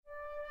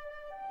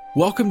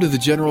Welcome to the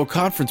General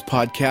Conference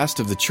podcast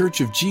of The Church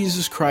of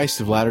Jesus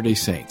Christ of Latter-day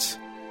Saints.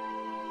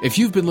 If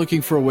you've been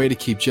looking for a way to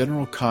keep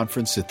General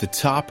Conference at the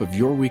top of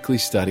your weekly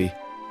study,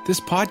 this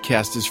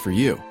podcast is for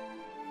you.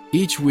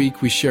 Each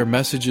week we share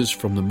messages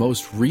from the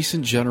most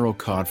recent General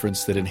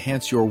Conference that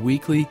enhance your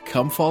weekly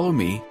Come Follow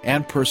Me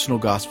and personal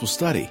gospel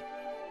study.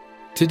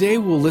 Today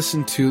we'll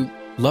listen to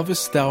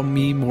Lovest Thou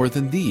Me More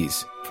Than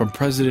These from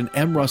President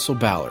M. Russell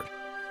Ballard.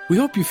 We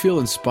hope you feel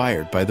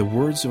inspired by the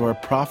words of our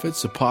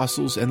prophets,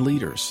 apostles, and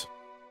leaders.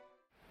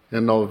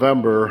 In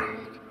November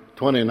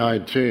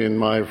 2019,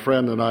 my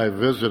friend and I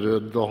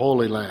visited the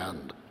Holy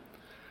Land.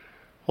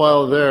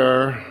 While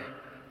there,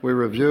 we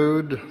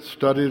reviewed,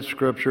 studied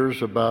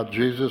scriptures about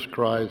Jesus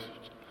Christ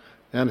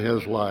and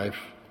his life.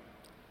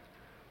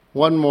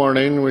 One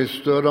morning, we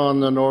stood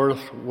on the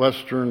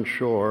northwestern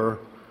shore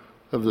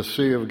of the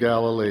Sea of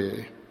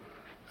Galilee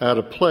at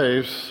a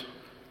place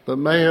that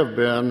may have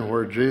been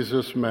where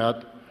Jesus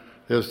met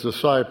his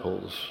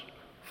disciples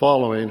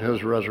following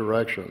his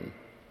resurrection.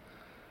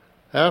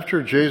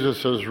 After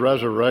Jesus'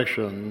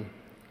 resurrection,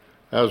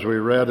 as we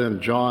read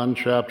in John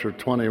chapter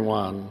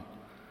 21,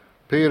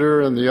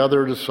 Peter and the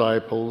other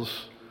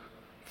disciples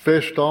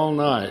fished all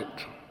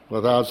night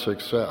without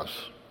success.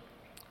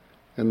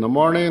 In the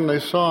morning, they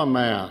saw a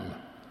man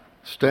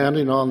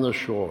standing on the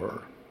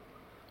shore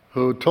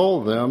who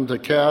told them to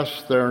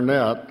cast their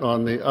net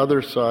on the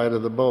other side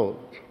of the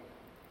boat.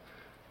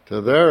 To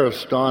their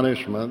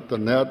astonishment, the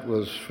net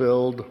was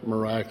filled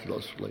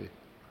miraculously.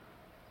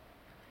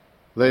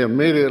 They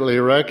immediately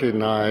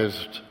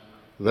recognized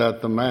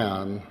that the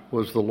man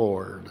was the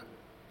Lord,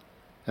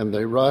 and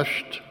they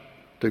rushed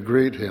to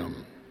greet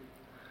him.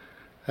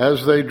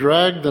 As they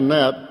dragged the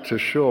net to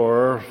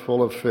shore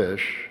full of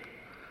fish,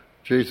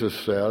 Jesus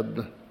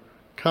said,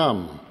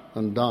 "Come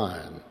and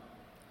dine."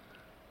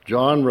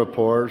 John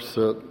reports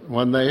that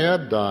when they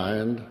had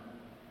dined,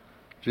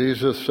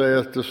 Jesus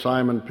saith to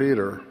Simon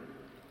Peter,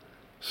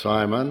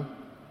 "Simon,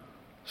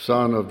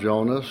 son of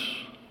Jonas,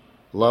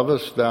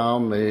 lovest thou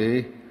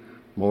me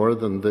more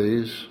than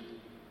these?"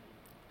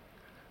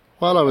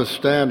 While I was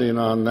standing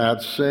on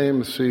that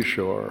same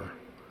seashore,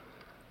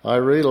 I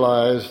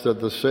realized that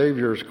the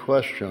Savior's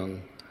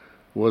question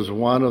was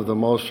one of the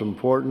most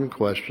important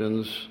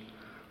questions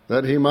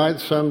that he might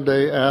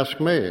someday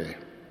ask me.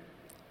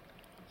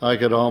 I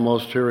could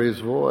almost hear his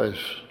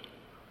voice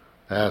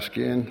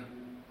asking,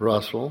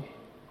 "Russell,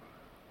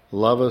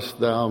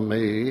 lovest thou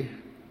me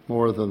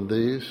more than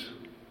these?"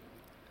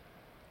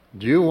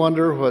 Do you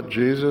wonder what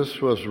Jesus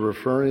was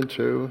referring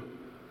to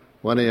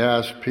when he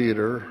asked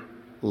Peter,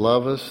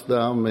 "Lovest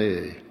thou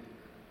me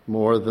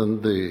more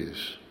than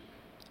these?"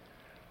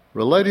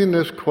 Relating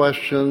this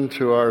question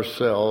to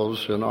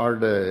ourselves in our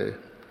day,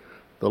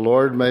 the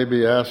Lord may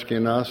be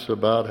asking us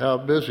about how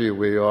busy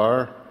we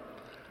are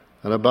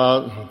and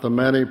about the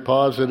many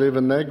positive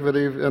and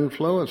negative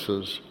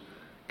influences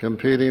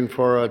competing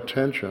for our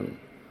attention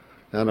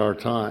and our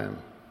time.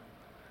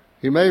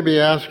 He may be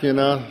asking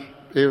us,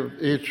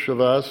 each of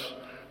us,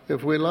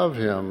 if we love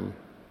him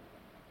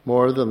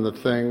more than the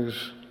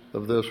things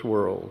of this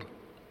world.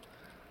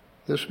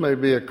 This may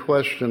be a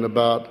question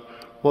about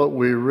what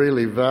we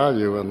really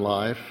value in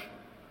life,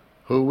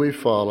 who we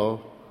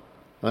follow,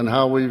 and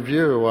how we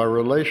view our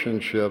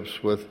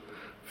relationships with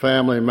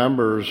family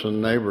members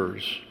and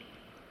neighbors.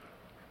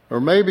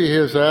 Or maybe he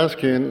is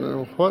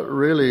asking, what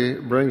really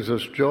brings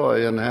us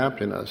joy and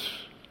happiness?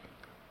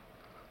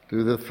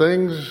 Do the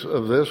things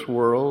of this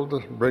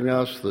world bring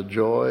us the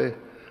joy,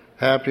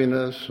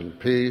 happiness, and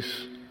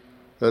peace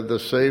that the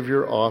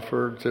Savior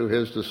offered to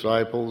his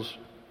disciples,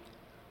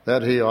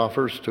 that he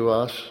offers to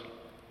us?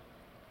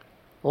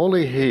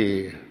 Only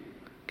he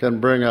can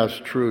bring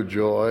us true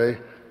joy,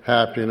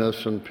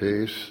 happiness, and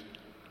peace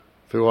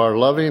through our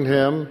loving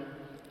him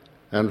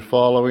and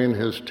following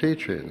his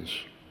teachings.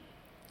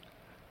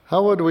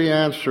 How would we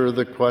answer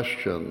the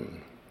question,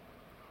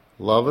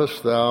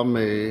 "Lovest thou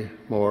me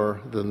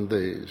more than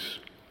these?"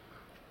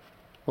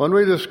 When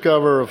we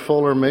discover a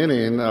fuller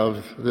meaning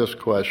of this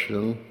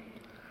question,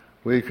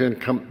 we can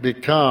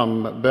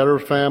become better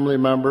family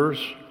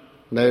members,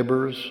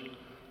 neighbors,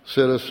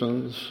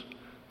 citizens,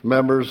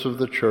 members of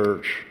the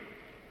church,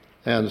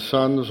 and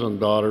sons and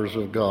daughters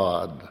of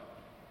God.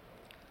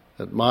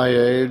 At my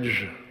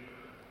age,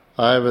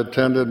 I've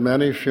attended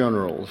many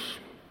funerals.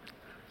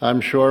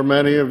 I'm sure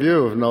many of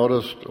you have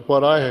noticed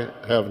what I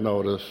have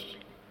noticed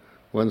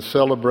when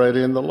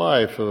celebrating the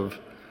life of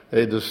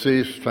a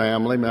deceased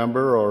family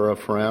member or a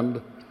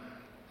friend.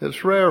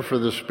 It's rare for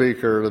the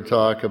speaker to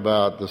talk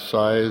about the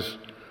size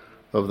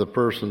of the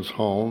person's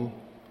home,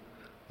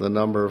 the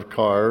number of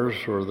cars,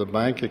 or the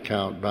bank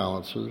account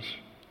balances.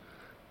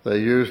 They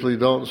usually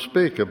don't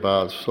speak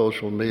about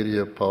social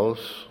media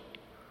posts.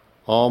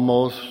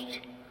 Almost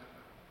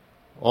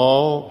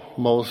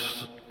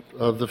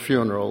of the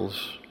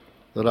funerals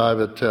that I've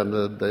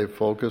attended, they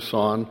focus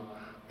on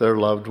their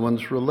loved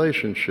ones'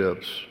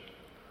 relationships,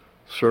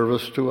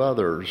 service to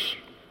others,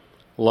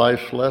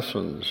 life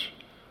lessons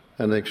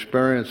and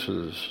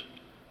experiences,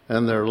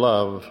 and their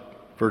love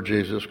for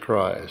Jesus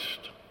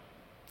Christ.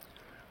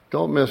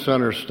 Don't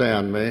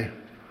misunderstand me.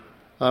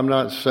 I'm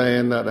not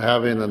saying that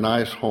having a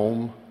nice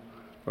home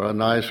or a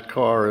nice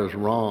car is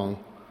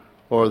wrong,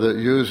 or that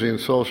using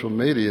social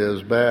media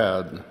is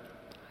bad.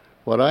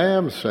 What I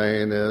am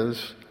saying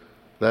is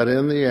that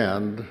in the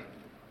end,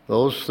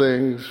 those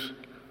things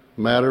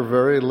matter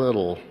very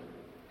little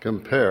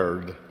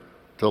compared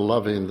to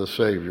loving the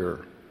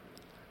Savior.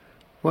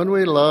 When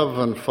we love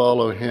and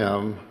follow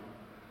Him,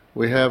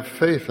 we have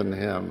faith in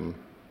Him.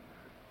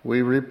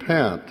 We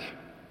repent.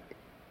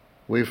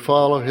 We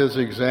follow His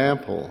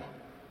example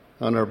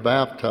and are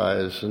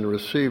baptized and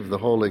receive the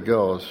Holy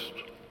Ghost.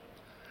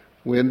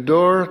 We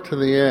endure to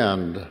the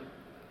end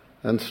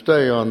and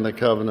stay on the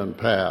covenant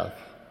path.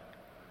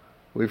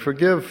 We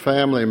forgive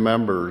family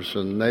members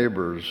and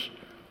neighbors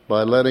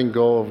by letting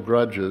go of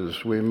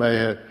grudges we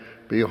may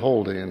be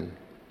holding.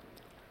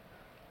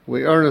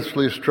 We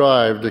earnestly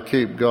strive to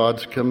keep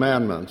God's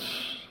commandments.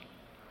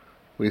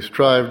 We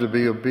strive to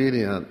be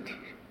obedient.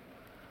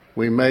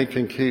 We make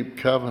and keep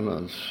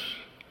covenants.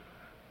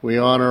 We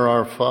honor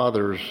our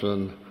fathers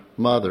and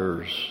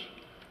mothers.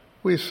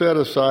 We set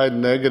aside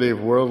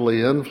negative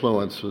worldly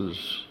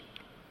influences.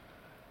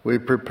 We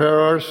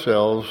prepare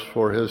ourselves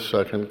for His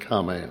second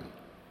coming.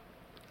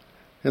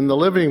 In the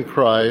living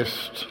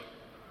Christ,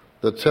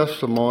 the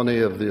testimony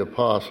of the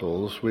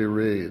apostles, we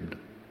read,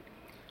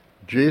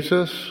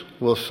 Jesus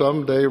will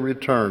someday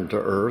return to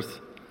earth.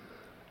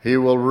 He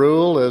will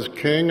rule as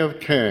King of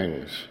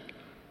Kings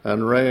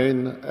and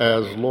reign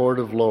as Lord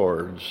of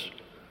Lords,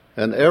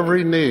 and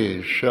every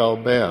knee shall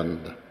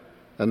bend,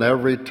 and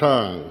every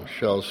tongue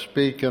shall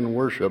speak and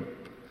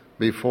worship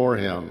before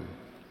Him.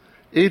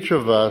 Each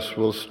of us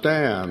will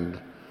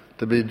stand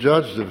to be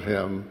judged of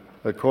Him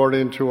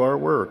according to our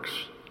works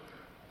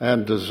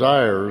and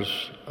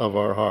desires of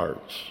our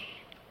hearts.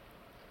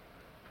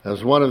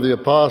 As one of the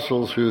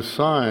apostles who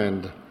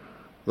signed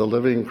the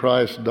Living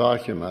Christ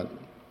document,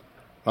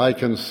 I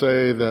can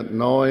say that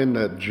knowing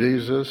that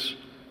Jesus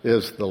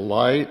is the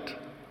light,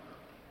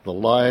 the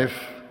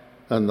life,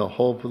 and the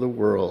hope of the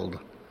world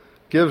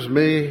gives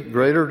me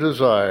greater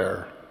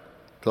desire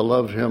to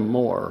love Him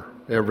more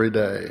every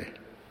day.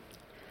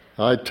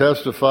 I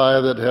testify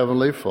that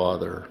Heavenly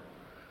Father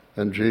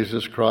and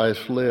Jesus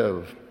Christ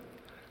live.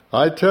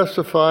 I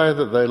testify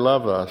that they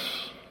love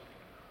us.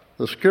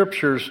 The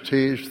Scriptures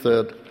teach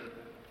that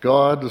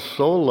God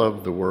so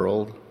loved the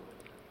world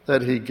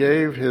that He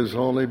gave His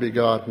only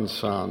begotten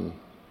Son,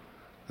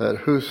 that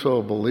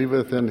whoso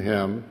believeth in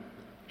Him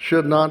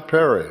should not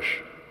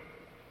perish,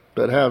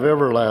 but have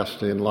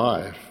everlasting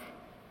life.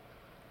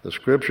 The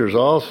Scriptures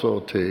also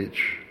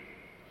teach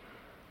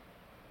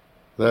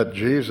that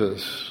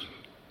Jesus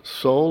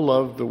so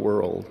loved the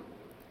world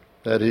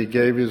that He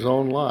gave His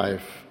own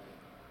life,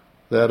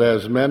 that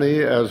as many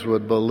as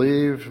would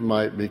believe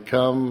might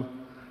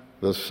become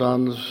the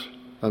sons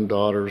and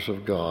daughters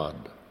of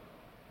God.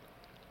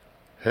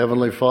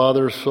 Heavenly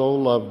Father so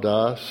loved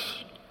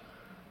us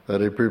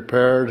that He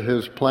prepared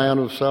His plan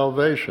of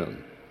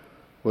salvation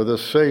with a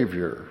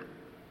Savior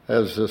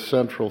as the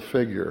central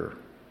figure.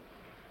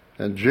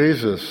 And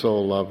Jesus so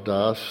loved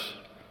us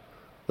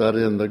that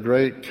in the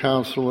great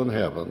council in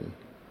heaven,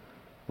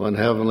 when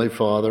Heavenly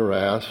Father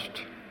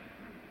asked,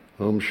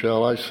 "Whom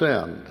shall I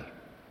send?"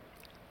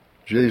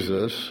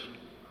 Jesus,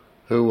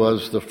 who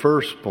was the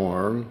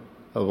firstborn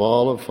of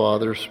all of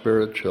Father's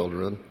spirit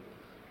children,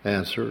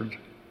 answered,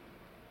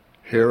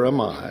 "Here am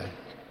I,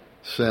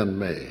 send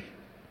me."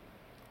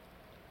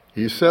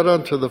 He said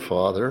unto the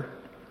Father,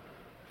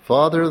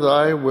 "Father,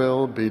 thy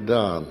will be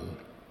done,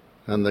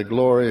 and the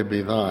glory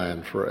be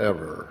thine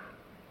forever."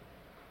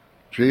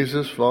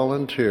 Jesus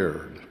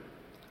volunteered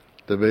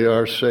to be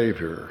our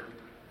Savior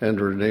and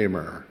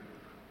Redeemer,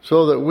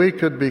 so that we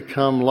could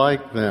become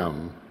like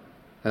them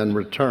and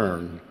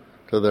return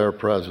to their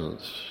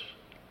presence.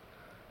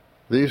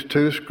 These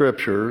two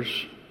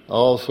Scriptures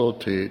also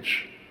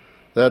teach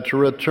that to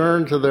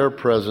return to their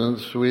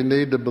presence, we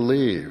need to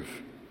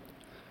believe.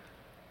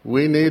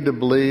 We need to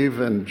believe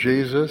in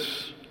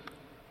Jesus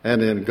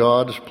and in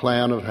God's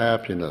plan of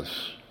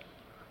happiness.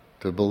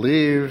 To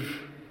believe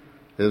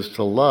is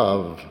to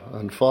love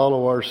and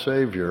follow our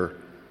Savior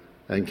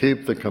and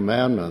keep the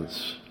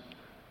commandments,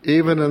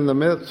 even in the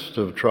midst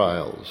of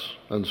trials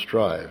and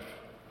strife.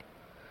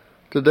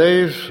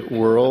 Today's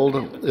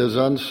world is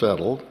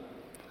unsettled.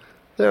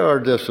 There are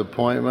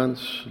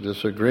disappointments,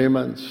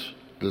 disagreements,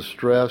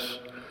 distress,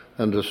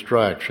 and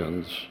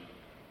distractions.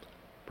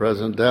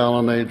 President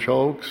Dallin H.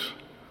 Oaks,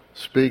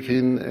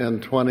 speaking in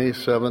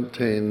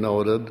 2017,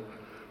 noted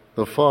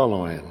the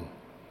following: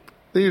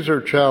 "These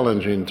are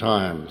challenging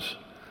times,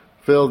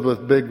 filled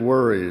with big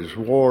worries,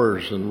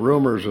 wars and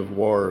rumors of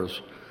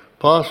wars,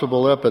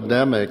 possible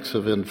epidemics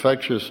of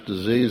infectious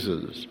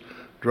diseases,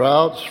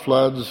 droughts,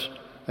 floods,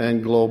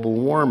 and global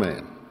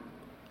warming."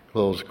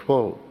 Close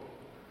quote.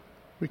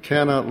 We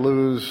cannot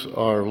lose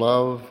our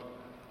love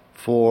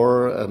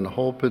for and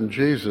hope in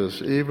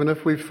Jesus, even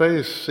if we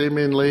face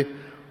seemingly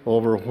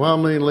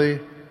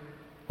overwhelming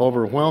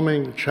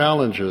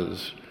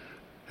challenges.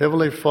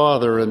 Heavenly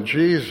Father and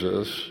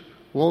Jesus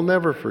will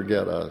never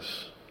forget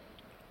us.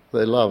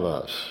 they love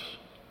us.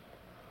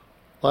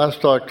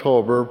 Last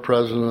October,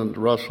 President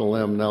Russell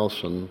M.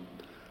 Nelson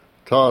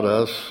taught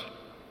us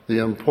the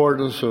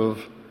importance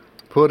of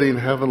putting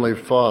Heavenly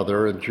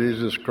Father and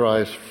Jesus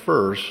Christ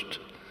first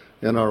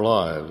in our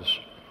lives.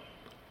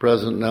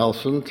 President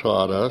Nelson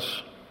taught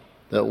us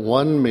that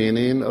one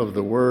meaning of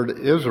the word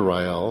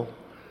Israel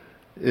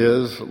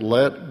is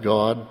let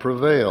God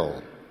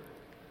prevail.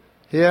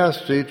 He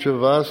asked each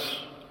of us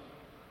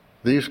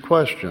these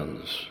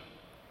questions,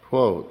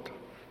 quote,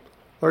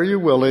 "Are you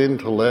willing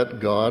to let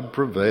God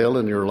prevail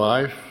in your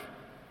life?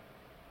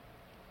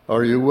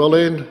 Are you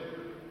willing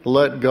to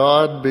let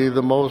God be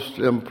the most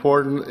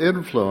important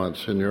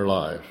influence in your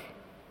life?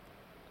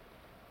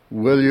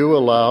 Will you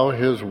allow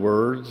His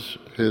words,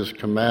 His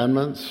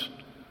commandments,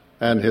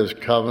 and His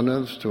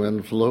covenants to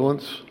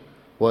influence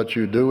what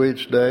you do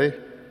each day?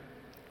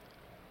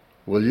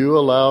 Will you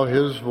allow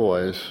His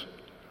voice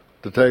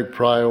to take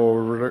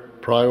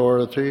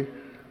priority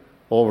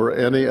over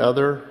any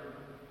other?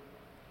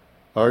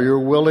 Are you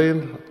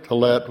willing to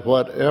let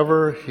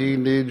whatever He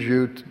needs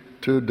you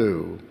to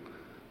do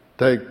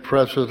take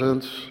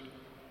precedence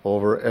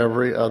over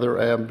every other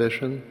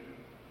ambition?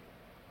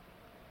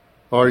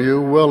 Are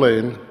you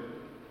willing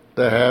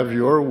to have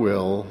your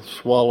will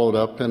swallowed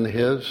up in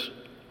His?"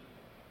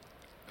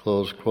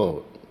 Close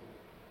quote.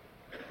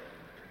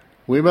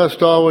 We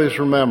must always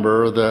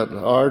remember that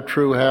our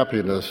true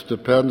happiness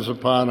depends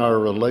upon our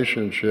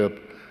relationship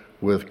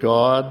with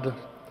God,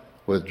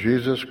 with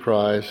Jesus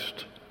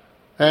Christ,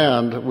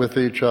 and with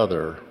each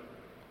other.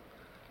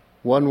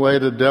 One way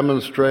to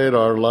demonstrate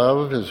our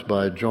love is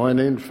by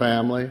joining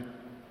family,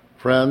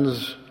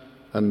 friends,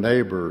 and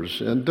neighbors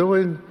in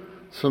doing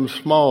some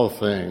small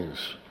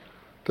things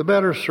to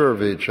better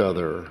serve each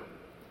other.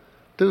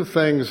 Do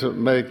things that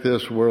make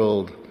this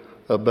world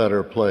a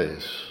better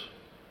place.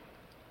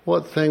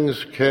 What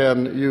things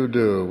can you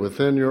do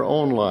within your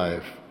own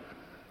life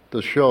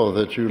to show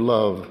that you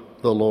love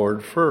the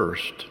Lord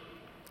first?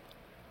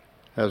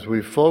 As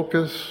we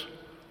focus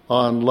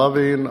on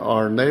loving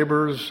our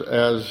neighbors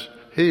as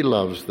He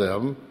loves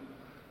them,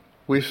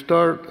 we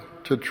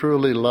start to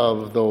truly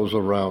love those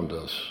around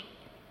us.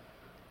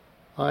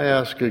 I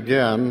ask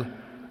again,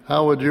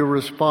 how would you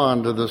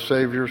respond to the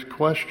Savior's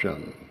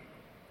question?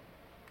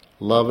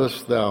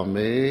 Lovest thou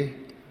me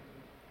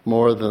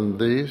more than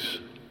these?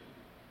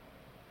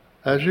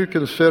 As you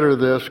consider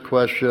this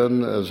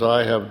question, as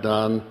I have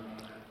done,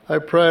 I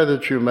pray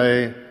that you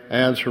may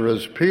answer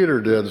as Peter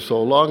did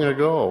so long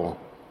ago.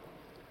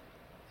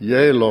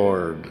 Yea,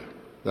 Lord,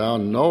 thou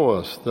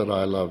knowest that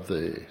I love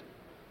thee.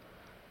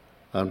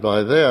 And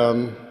by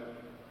then,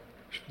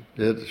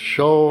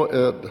 show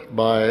it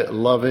by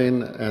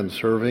loving and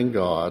serving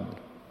God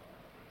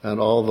and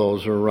all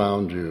those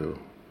around you.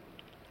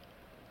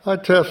 I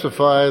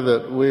testify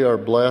that we are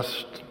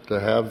blessed to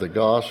have the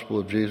gospel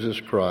of Jesus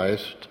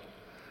Christ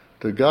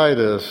to guide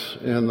us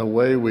in the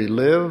way we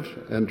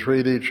live and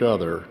treat each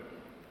other.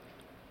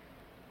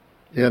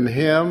 In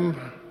Him,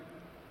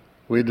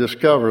 we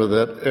discover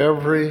that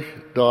every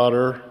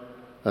daughter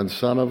and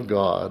son of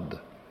God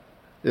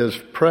is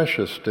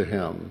precious to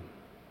Him.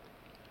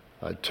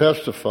 I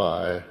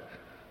testify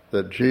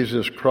that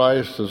Jesus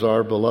Christ is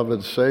our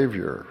beloved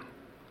Savior.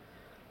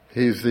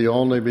 He's the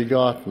only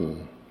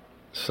begotten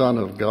Son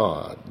of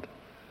God.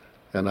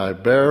 And I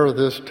bear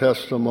this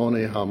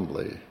testimony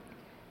humbly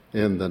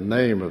in the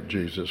name of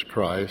Jesus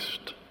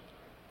Christ.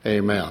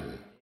 Amen.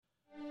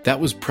 That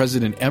was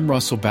President M.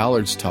 Russell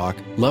Ballard's talk,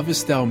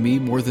 Lovest Thou Me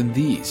More Than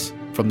These,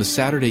 from the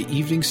Saturday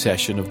evening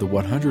session of the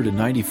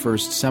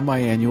 191st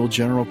Semi-Annual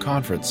General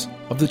Conference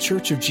of The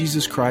Church of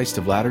Jesus Christ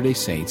of Latter-day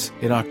Saints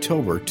in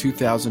October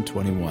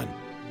 2021.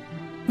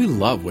 We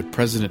love what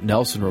President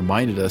Nelson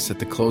reminded us at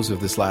the close of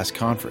this last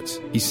conference.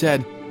 He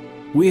said,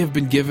 "We have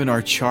been given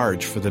our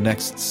charge for the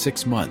next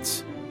 6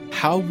 months.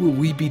 How will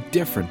we be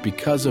different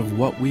because of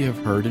what we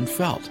have heard and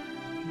felt?"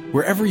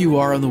 Wherever you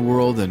are in the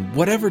world and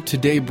whatever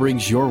today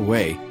brings your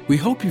way, we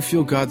hope you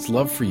feel God's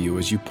love for you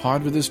as you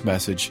ponder this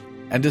message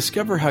and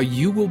discover how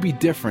you will be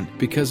different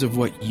because of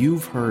what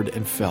you've heard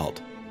and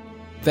felt.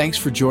 Thanks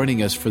for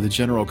joining us for the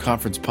General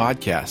Conference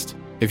podcast.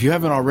 If you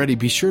haven't already,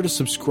 be sure to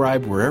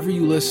subscribe wherever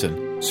you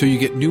listen so you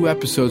get new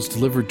episodes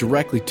delivered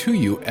directly to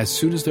you as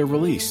soon as they're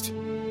released.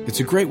 It's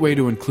a great way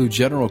to include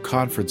General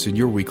Conference in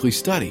your weekly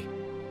study.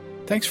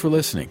 Thanks for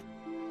listening.